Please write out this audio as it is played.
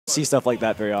see stuff like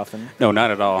that very often. No,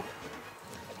 not at all.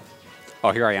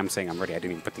 Oh, here I am saying I'm ready. I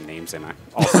didn't even put the names in.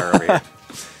 I'll start over here.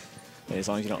 As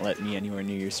long as you don't let me anywhere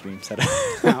near your stream setup.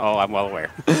 Oh, I'm well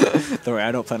aware. Don't worry,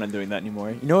 I don't plan on doing that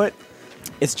anymore. You know what?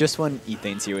 It's just when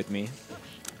Ethane's here with me.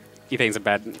 Ethane's a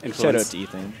bad influence. Shout out to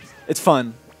Ethane. It's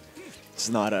fun. It's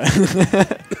not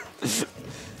a...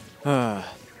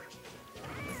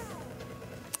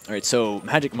 Alright, so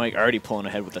MagicMike already pulling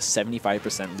ahead with a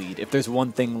 75% lead. If there's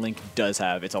one thing Link does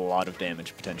have, it's a lot of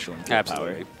damage potential and kill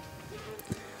power.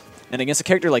 And against a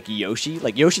character like Yoshi,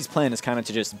 Yoshi's plan is kind of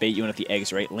to just bait you in at the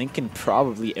eggs, right? Link can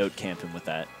probably out-camp him with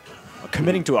that.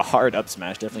 Committing to a hard up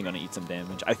smash, definitely going to eat some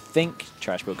damage. I think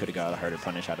Trashbo could have got a harder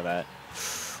punish out of that.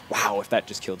 Wow, if that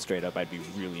just killed straight up, I'd be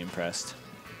really impressed.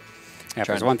 Yeah,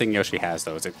 there's one thing Yoshi has,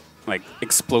 though, is it, like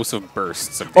explosive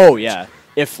bursts of damage. Oh, yeah.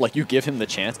 If like you give him the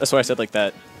chance. That's why I said like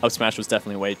that up smash was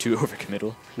definitely way too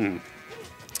overcommittal.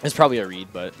 It's probably a read,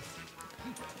 but...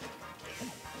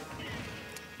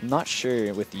 I'm not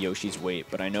sure with Yoshi's weight,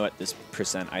 but I know at this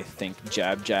percent, I think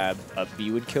jab, jab, up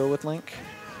B would kill with Link.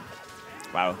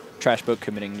 Wow. Trashbo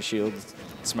committing to shield.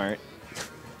 Smart.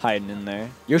 Hiding in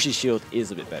there. Yoshi's shield is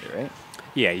a bit better, right?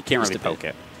 Yeah, you can't really poke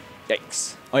it.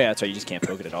 Yikes. Oh yeah, that's right. You just can't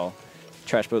poke it at all.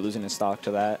 Trashbo losing his stock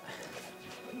to that.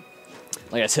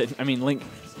 Like I said, I mean, Link,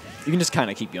 you can just kind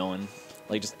of keep going.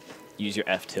 Like, just use your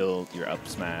F tilt, your up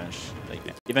smash. Like,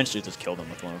 eventually just kill them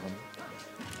with one of them.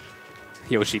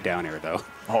 Yoshi down air, though.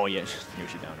 Oh, yeah.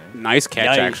 Yoshi down air. Nice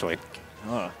catch, actually.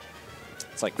 Oh.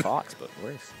 It's like Fox, but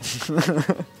worse.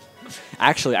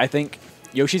 Actually, I think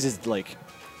Yoshi's is, like,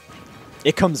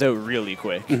 it comes out really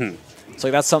quick. So,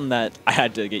 like, that's something that I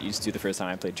had to get used to the first time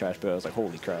I played Trashbo. I was like,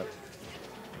 holy crap.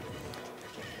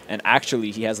 And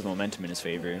actually, he has the momentum in his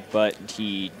favor, but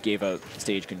he gave out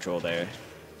stage control there.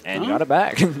 And he got it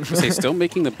back. So he's still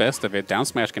making the best of it. Down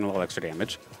smash getting a little extra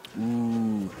damage.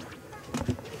 Ooh.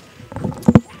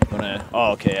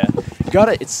 Oh, okay, yeah. You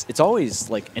gotta. It's always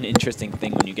like an interesting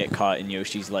thing when you get caught in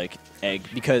Yoshi's like egg,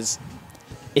 because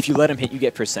if you let him hit, you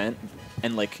get percent,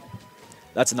 and like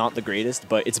that's not the greatest,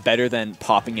 but it's better than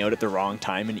popping out at the wrong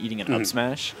time and eating an up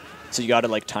smash. So you gotta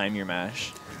like time your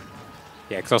mash.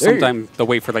 Yeah, because sometimes they'll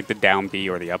wait for like the down B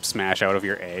or the up smash out of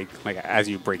your egg, like as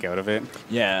you break out of it.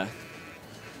 Yeah.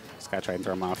 Just gotta try and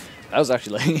throw him off. That was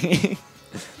actually like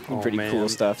pretty cool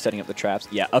stuff, setting up the traps.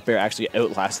 Yeah, up air actually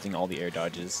outlasting all the air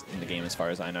dodges in the game as far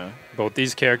as I know. Both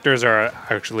these characters are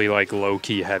actually like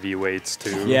low-key heavyweights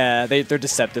too. Yeah, they're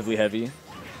deceptively heavy.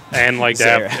 And like they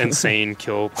have insane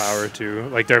kill power too.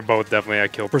 Like they're both definitely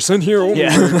at kill percent here. Oh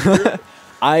yeah.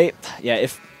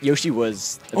 If Yoshi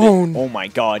was oh my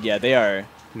god, yeah, they are.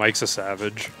 Mike's a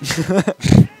savage.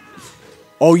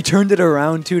 Oh, he turned it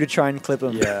around too to try and clip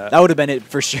him. Yeah. That would have been it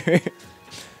for sure.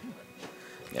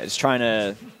 Yeah, just trying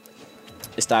to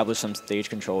establish some stage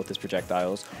control with his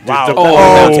projectiles. Wow.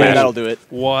 That'll do it.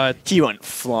 What? He went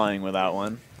flying with that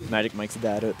one. MagicMike's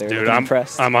dad out there. Dude, I'm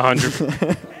impressed. I'm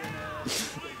 100.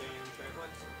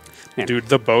 Dude,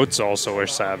 the boats also are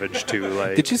savage too.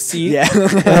 Like, did you see? Yeah.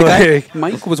 Like,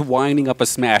 Mike was winding up a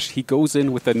smash. He goes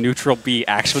in with a neutral B,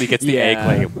 actually gets the egg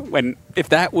lay. When if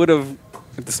the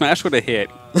smash would have hit,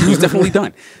 he was definitely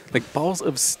done. Like balls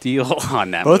of steel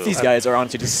on that. Both these guys are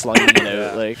honestly just slugging it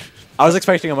out. Like I was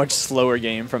expecting a much slower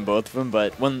game from both of them,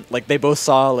 but when like they both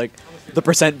saw like the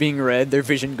percent being red, their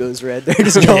vision goes red. They're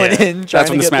just going in. That's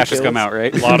when the smashes come out,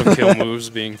 right? A lot of kill moves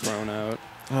being thrown out.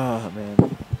 Oh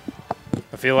man.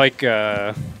 I feel like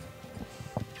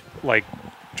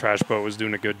Trashbo was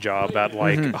doing a good job at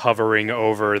like hovering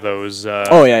over those.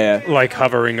 Like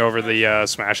hovering over the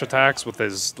smash attacks with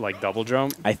his like double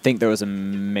jump. I think there was a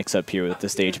mix-up here with the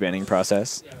stage banning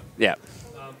process. Yeah.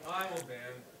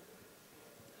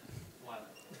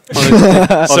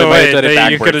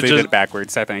 You could have did it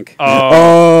backwards, I think.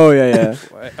 Oh yeah.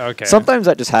 Okay. Sometimes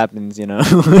that just happens, you know.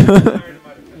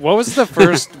 What was the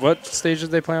first? What stage did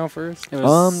they play on first? It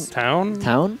was Town.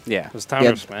 Town? Yeah. It was Town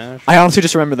or Smash? I honestly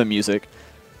just remember the music.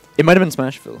 It might have been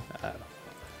Smashville.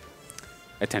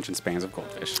 Attention spans of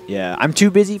Goldfish. Yeah, I'm too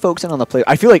busy focusing on the play.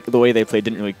 I feel like the way they played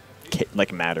didn't really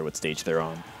like matter what stage they're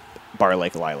on, bar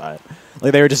like Lilat.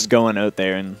 Like they were just going out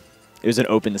there, and it was an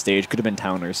open stage. Could have been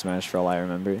Town or Smash for all I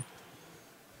remember.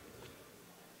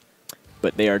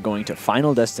 But they are going to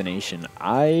Final Destination.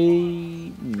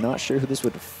 I'm not sure who this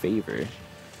would favor.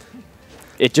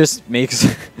 It just makes,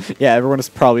 yeah, everyone will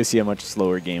probably see a much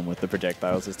slower game with the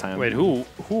projectiles this time. Wait, who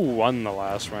won the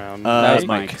last round? That was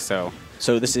Mike. So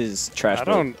this is trash.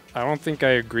 I don't think I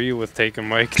agree with taking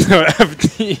Mike to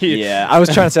FD. Yeah, I was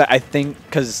trying to say I think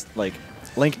because like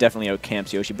Link definitely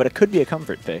outcamps Yoshi, but it could be a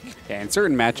comfort pick. Yeah, in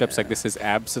certain matchups like this is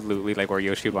absolutely like where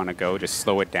Yoshi would want to go, just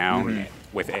slow it down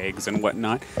with eggs and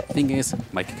whatnot. Thing is,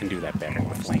 Mike can do that better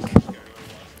with Link.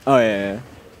 Oh, yeah.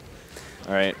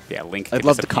 All right. Yeah, Link. I'd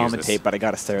love to commentate, but I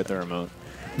gotta stare at the remote.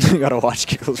 I gotta watch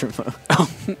Kickle's remote.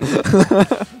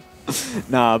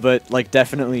 Nah, but like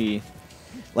definitely,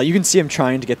 like you can see him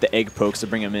trying to get the egg pokes to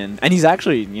bring him in, and he's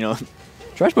actually, you know,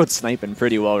 Trashboat's sniping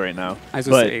pretty well right now. I was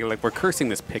gonna say, like we're cursing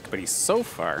this pick, but he's so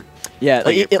far. Yeah,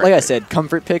 like I said,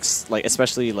 comfort picks, like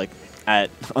especially like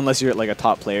unless you're like a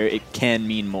top player, it can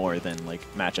mean more than like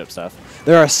matchup stuff.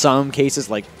 There are some cases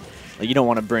like you don't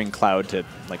want to bring Cloud to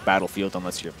like Battlefield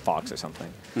unless you're Fox or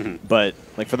something. But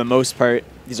like for the most part,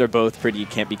 these are both pretty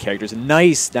campy characters.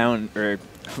 Nice down or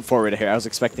forward here. I was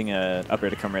expecting a up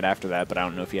air to come right after that, but I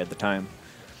don't know if he had the time.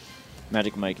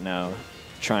 MagicMike now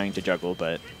trying to juggle,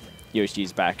 but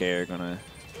Yoshi's back air gonna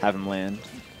have him land.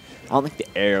 I don't think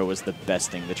the air was the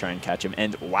best thing to try and catch him.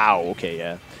 And wow, okay,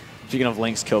 yeah. Speaking of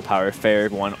Link's kill power, fair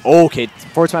one. Oh, okay,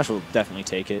 forward smash will definitely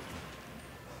take it.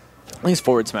 Link's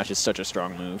forward smash is such a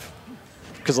strong move.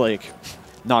 Because, like,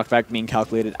 knockback being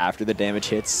calculated after the damage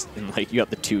hits, and, like, you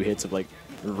got the 2 hits of, like,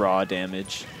 raw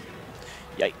damage.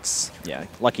 Yikes. Yeah,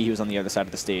 lucky he was on the other side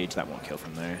of the stage. That won't kill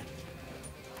from there.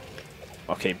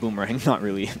 Okay, Boomerang not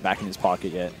really back in his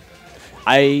pocket yet.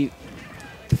 I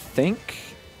think...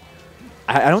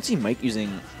 I don't see Mike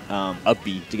using up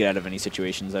B to get out of any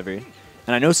situations ever. And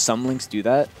I know some Links do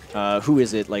that. Who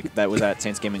is it, like, that was at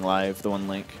Saints Gaming Live, the one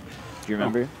Link? Do you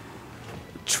remember?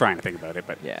 Trying to think about it,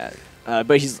 but... Yeah.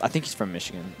 But I think he's from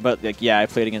Michigan. But like, yeah, I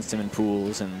played against him in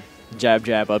pools and jab,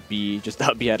 up B, just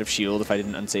up B out of shield if I did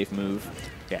an unsafe move.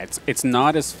 Yeah, it's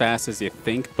not as fast as you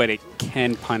think, but it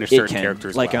can punish certain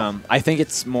characters. Like, well. I think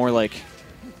it's more like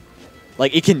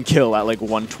it can kill at like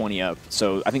 120 up.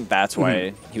 So I think that's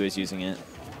why he was using it.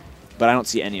 But I don't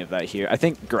see any of that here. I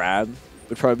think grab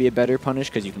would probably be a better punish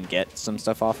because you can get some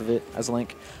stuff off of it as a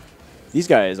Link. These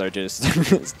guys are just.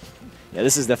 Yeah,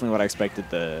 this is definitely what I expected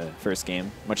the first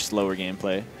game. Much slower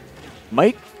gameplay.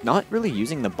 Mike not really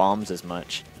using the bombs as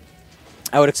much.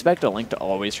 I would expect a Link to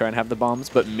always try and have the bombs,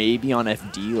 but maybe on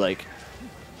FD, like,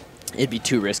 it'd be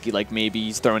too risky. Like, maybe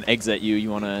he's throwing eggs at you. You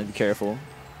want to be careful.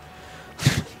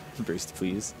 Burst,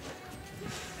 please.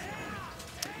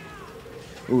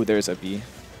 Ooh, there's a B.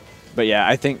 But yeah,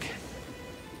 I think...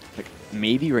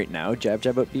 maybe right now jab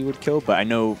up B would kill, but I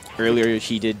know earlier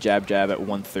he did jab at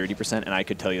 130%, and I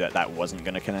could tell you that that wasn't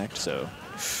going to connect, so...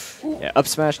 Yeah, up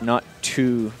smash, not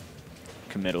too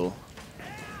committal.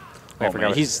 Oh,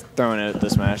 man, he's throwing out the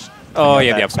smash. Oh,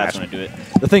 yeah, the up smash. That's when I do it.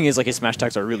 The thing is, like, his smash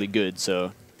attacks are really good,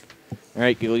 so...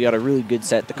 Alright, Google, you got a really good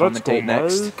set to commentate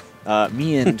next.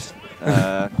 Me and...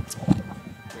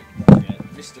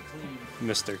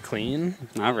 Mr. Clean.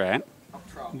 All right.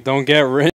 Don't get rich.